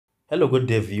Hello, good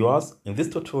day viewers. In this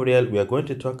tutorial, we are going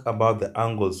to talk about the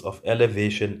angles of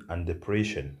elevation and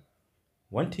depression.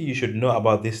 One thing you should know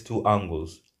about these two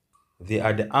angles, they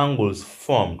are the angles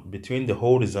formed between the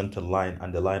horizontal line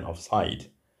and the line of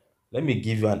sight. Let me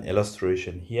give you an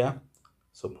illustration here.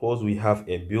 Suppose we have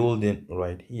a building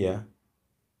right here,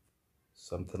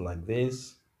 something like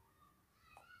this.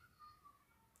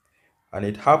 And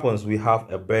it happens we have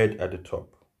a bed at the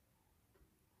top.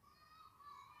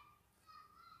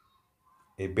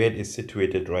 A bed is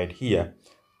situated right here.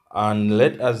 And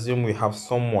let's assume we have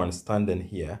someone standing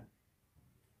here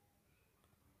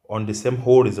on the same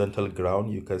horizontal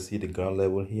ground. You can see the ground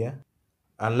level here.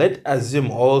 And let's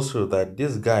assume also that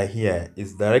this guy here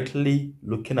is directly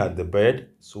looking at the bed.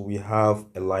 So we have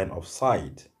a line of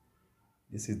sight.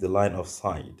 This is the line of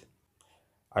sight.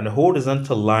 And the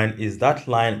horizontal line is that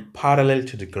line parallel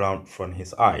to the ground from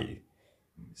his eye.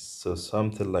 So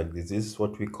something like this. This is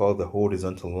what we call the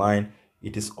horizontal line.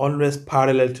 It is always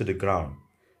parallel to the ground.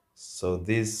 So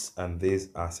this and this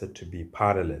are said to be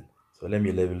parallel. So let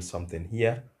me label something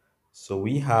here. So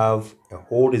we have a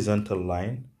horizontal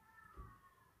line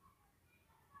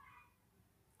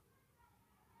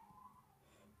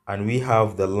and we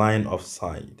have the line of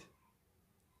sight.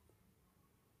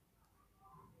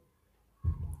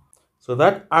 So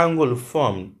that angle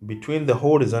formed between the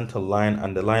horizontal line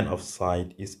and the line of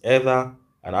sight is either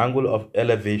an angle of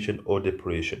elevation or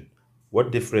depression.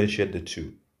 What differentiates the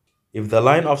two? If the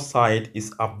line of sight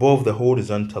is above the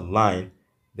horizontal line,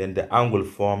 then the angle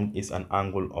formed is an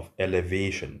angle of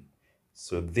elevation.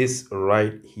 So this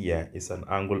right here is an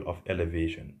angle of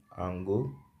elevation.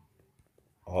 Angle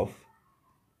of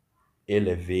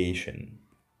elevation.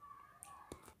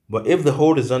 But if the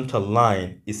horizontal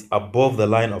line is above the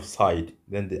line of sight,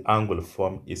 then the angle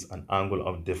formed is an angle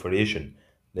of depression.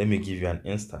 Let me give you an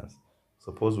instance.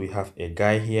 Suppose we have a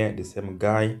guy here, the same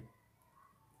guy.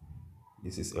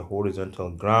 This is a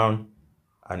horizontal ground,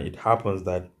 and it happens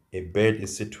that a bed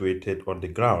is situated on the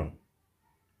ground.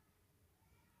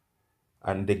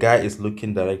 And the guy is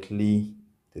looking directly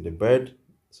to the bed,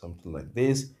 something like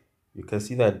this. You can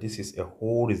see that this is a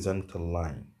horizontal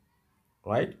line,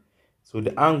 right? So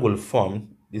the angle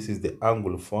formed, this is the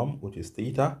angle formed, which is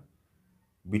theta,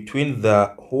 between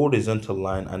the horizontal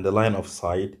line and the line of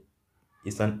sight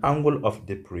is an angle of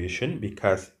depression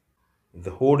because the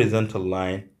horizontal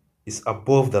line is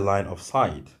above the line of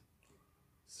sight.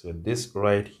 So this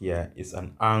right here is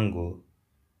an angle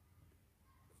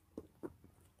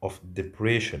of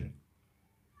depression.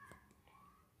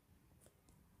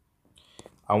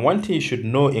 And one thing you should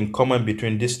know in common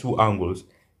between these two angles,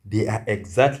 they are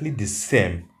exactly the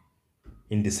same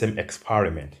in the same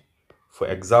experiment. For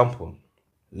example,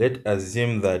 let's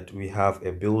assume that we have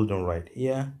a building right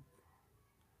here,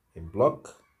 a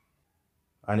block,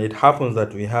 and it happens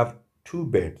that we have two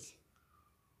beds,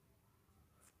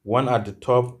 one at the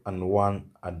top and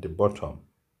one at the bottom.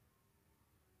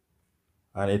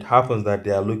 And it happens that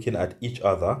they are looking at each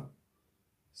other.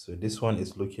 So this one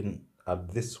is looking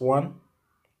at this one.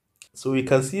 So we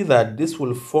can see that this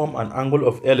will form an angle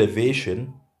of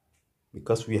elevation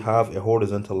because we have a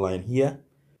horizontal line here.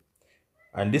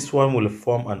 And this one will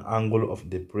form an angle of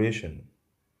depression.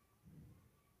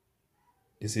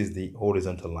 This is the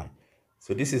horizontal line.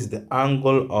 So this is the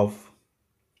angle of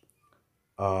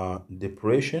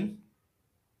depression,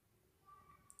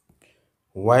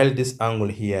 while this angle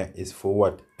here is for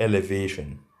what?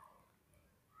 Elevation.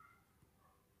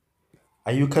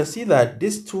 And you can see that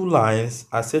these two lines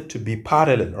are said to be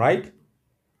parallel, right?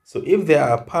 So if they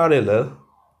are parallel,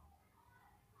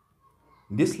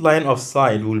 this line of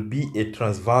sight will be a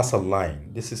transversal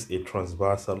line. This is a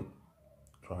transversal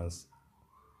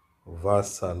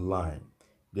line.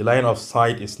 The line of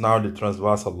sight is now the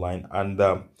transversal line, and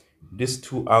these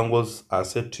two angles are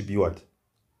said to be what?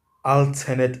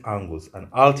 Alternate angles, and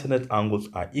alternate angles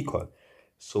are equal.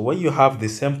 So when you have the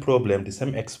same problem, the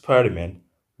same experiment,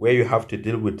 where you have to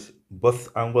deal with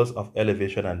both angles of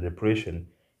elevation and depression,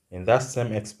 in that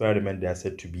same experiment, they are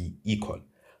said to be equal.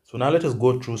 So now let us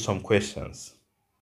go through some questions.